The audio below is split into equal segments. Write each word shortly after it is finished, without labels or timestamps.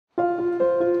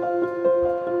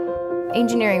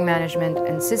Engineering management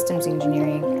and systems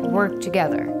engineering work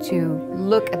together to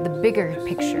look at the bigger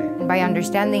picture. And by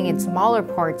understanding its smaller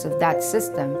parts of that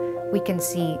system, we can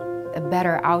see a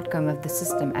better outcome of the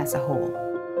system as a whole.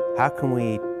 How can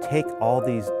we take all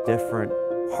these different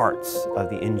parts of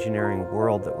the engineering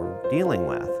world that we're dealing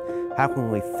with? How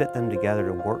can we fit them together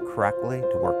to work correctly,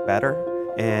 to work better?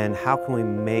 And how can we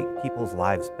make people's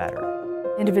lives better?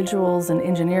 Individuals and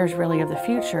engineers really of the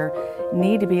future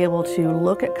need to be able to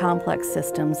look at complex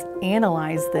systems,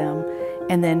 analyze them,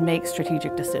 and then make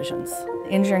strategic decisions.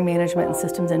 Engineering management and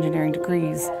systems engineering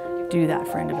degrees do that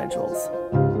for individuals.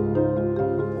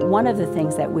 One of the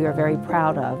things that we are very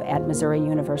proud of at Missouri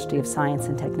University of Science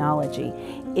and Technology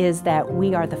is that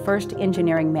we are the first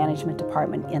engineering management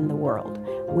department in the world.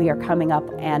 We are coming up,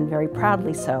 and very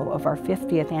proudly so, of our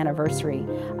 50th anniversary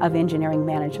of engineering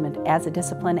management as a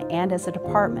discipline and as a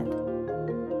department.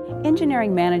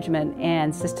 Engineering management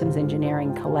and systems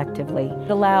engineering collectively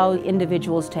allow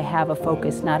individuals to have a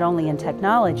focus not only in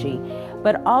technology,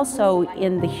 but also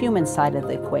in the human side of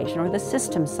the equation, or the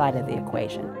systems side of the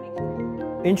equation.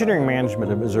 Engineering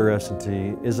management at Missouri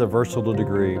S&T is a versatile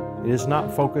degree. It is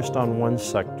not focused on one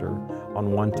sector,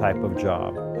 on one type of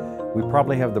job. We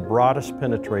probably have the broadest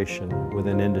penetration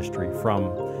within industry,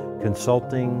 from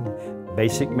consulting,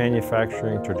 basic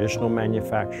manufacturing, traditional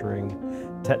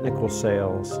manufacturing, technical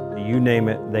sales. You name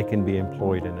it, they can be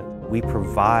employed in it. We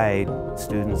provide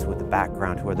students with the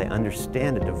background where they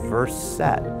understand a diverse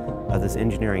set of this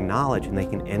engineering knowledge, and they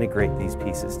can integrate these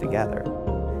pieces together.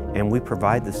 And we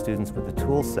provide the students with a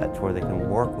tool set to where they can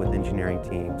work with engineering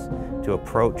teams to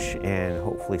approach and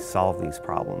hopefully solve these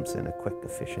problems in a quick,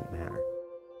 efficient manner.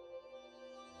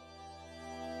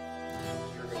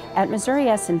 At Missouri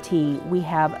S&T, we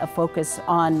have a focus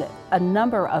on a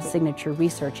number of signature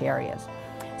research areas.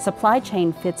 Supply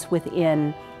chain fits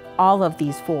within all of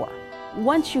these four.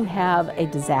 Once you have a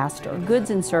disaster, goods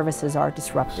and services are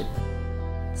disrupted.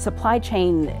 Supply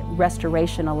chain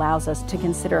restoration allows us to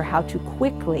consider how to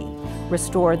quickly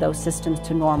restore those systems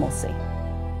to normalcy.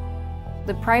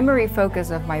 The primary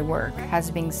focus of my work has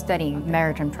been studying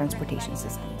maritime transportation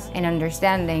systems and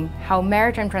understanding how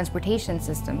maritime transportation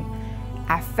systems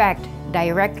affect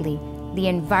directly the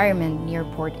environment near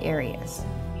port areas.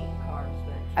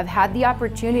 I've had the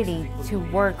opportunity to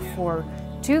work for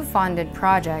two funded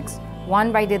projects,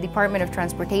 one by the Department of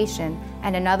Transportation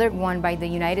and another one by the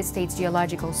United States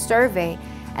Geological Survey,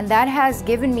 and that has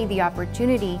given me the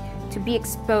opportunity to be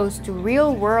exposed to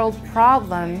real-world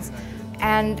problems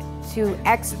and to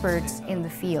experts in the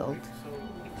field.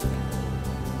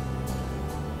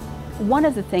 One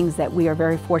of the things that we are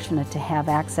very fortunate to have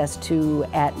access to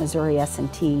at Missouri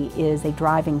S&T is a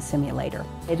driving simulator.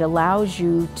 It allows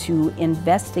you to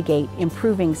investigate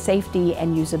improving safety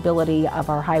and usability of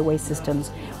our highway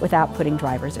systems without putting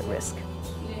drivers at risk.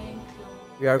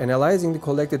 We are analyzing the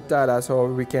collected data so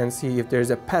we can see if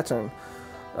there's a pattern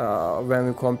when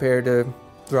we compare the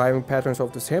driving patterns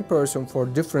of the same person for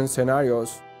different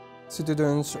scenarios.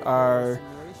 Students are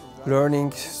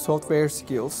learning software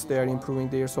skills, they are improving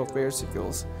their software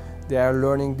skills. They are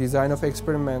learning design of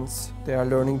experiments, they are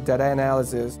learning data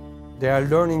analysis, they are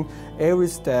learning every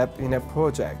step in a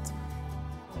project.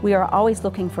 We are always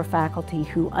looking for faculty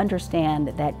who understand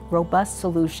that robust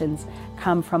solutions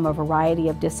come from a variety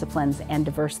of disciplines and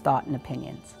diverse thought and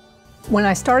opinions. When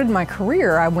I started my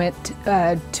career, I went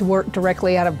to work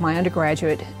directly out of my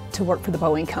undergraduate to work for the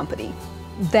Boeing company.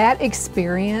 That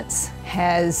experience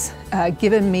has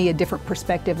given me a different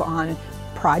perspective on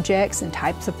projects and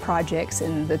types of projects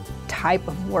and the type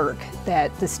of work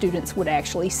that the students would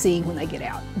actually see when they get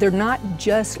out. They're not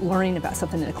just learning about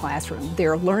something in the classroom,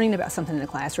 they're learning about something in the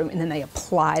classroom and then they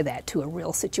apply that to a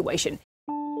real situation.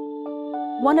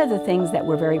 One of the things that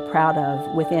we're very proud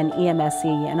of within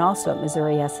EMSE and also at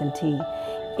Missouri S&T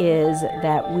is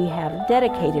that we have a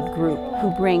dedicated group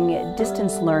who bring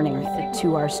distance learning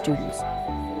to our students.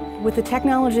 With the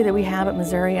technology that we have at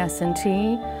Missouri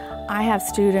S&T, I have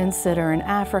students that are in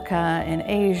Africa, in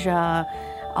Asia,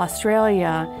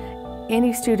 Australia.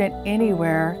 Any student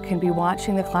anywhere can be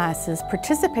watching the classes,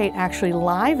 participate actually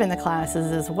live in the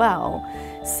classes as well,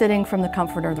 sitting from the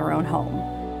comfort of their own home.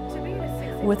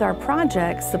 With our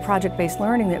projects, the project-based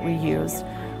learning that we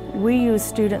use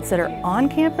students that are on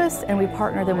campus and we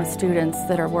partner them with students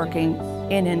that are working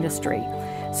in industry.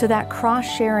 So that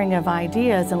cross-sharing of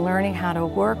ideas and learning how to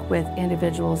work with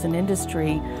individuals in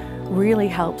industry really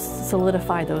helps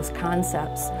solidify those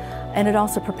concepts. And it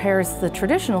also prepares the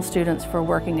traditional students for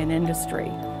working in industry.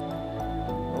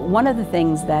 One of the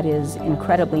things that is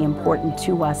incredibly important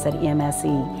to us at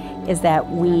EMSE is that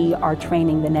we are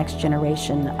training the next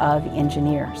generation of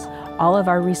engineers. All of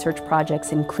our research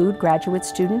projects include graduate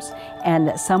students,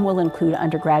 and some will include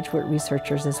undergraduate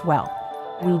researchers as well.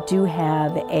 We do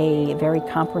have a very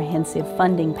comprehensive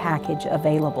funding package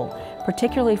available,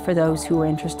 particularly for those who are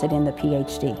interested in the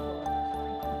PhD.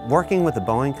 Working with the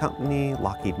Boeing Company,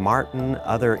 Lockheed Martin,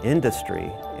 other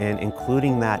industry, and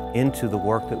including that into the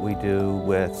work that we do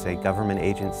with, say, government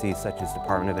agencies such as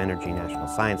Department of Energy, National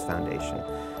Science Foundation,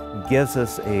 gives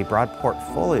us a broad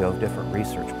portfolio of different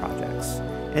research projects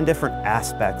and different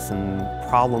aspects and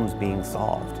problems being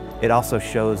solved. It also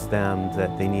shows them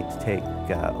that they need to take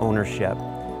ownership,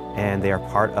 and they are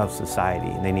part of society,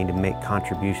 and they need to make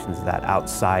contributions to that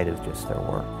outside of just their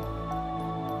work.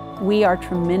 We are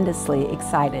tremendously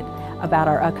excited about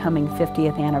our upcoming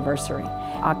 50th anniversary.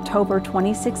 October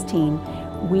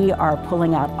 2016, we are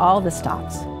pulling out all the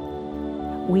stops.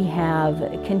 We have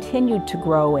continued to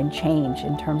grow and change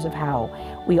in terms of how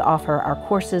we offer our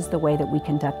courses, the way that we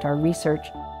conduct our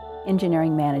research.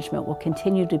 Engineering management will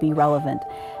continue to be relevant,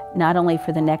 not only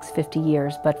for the next 50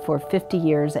 years, but for 50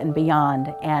 years and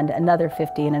beyond, and another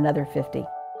 50 and another 50.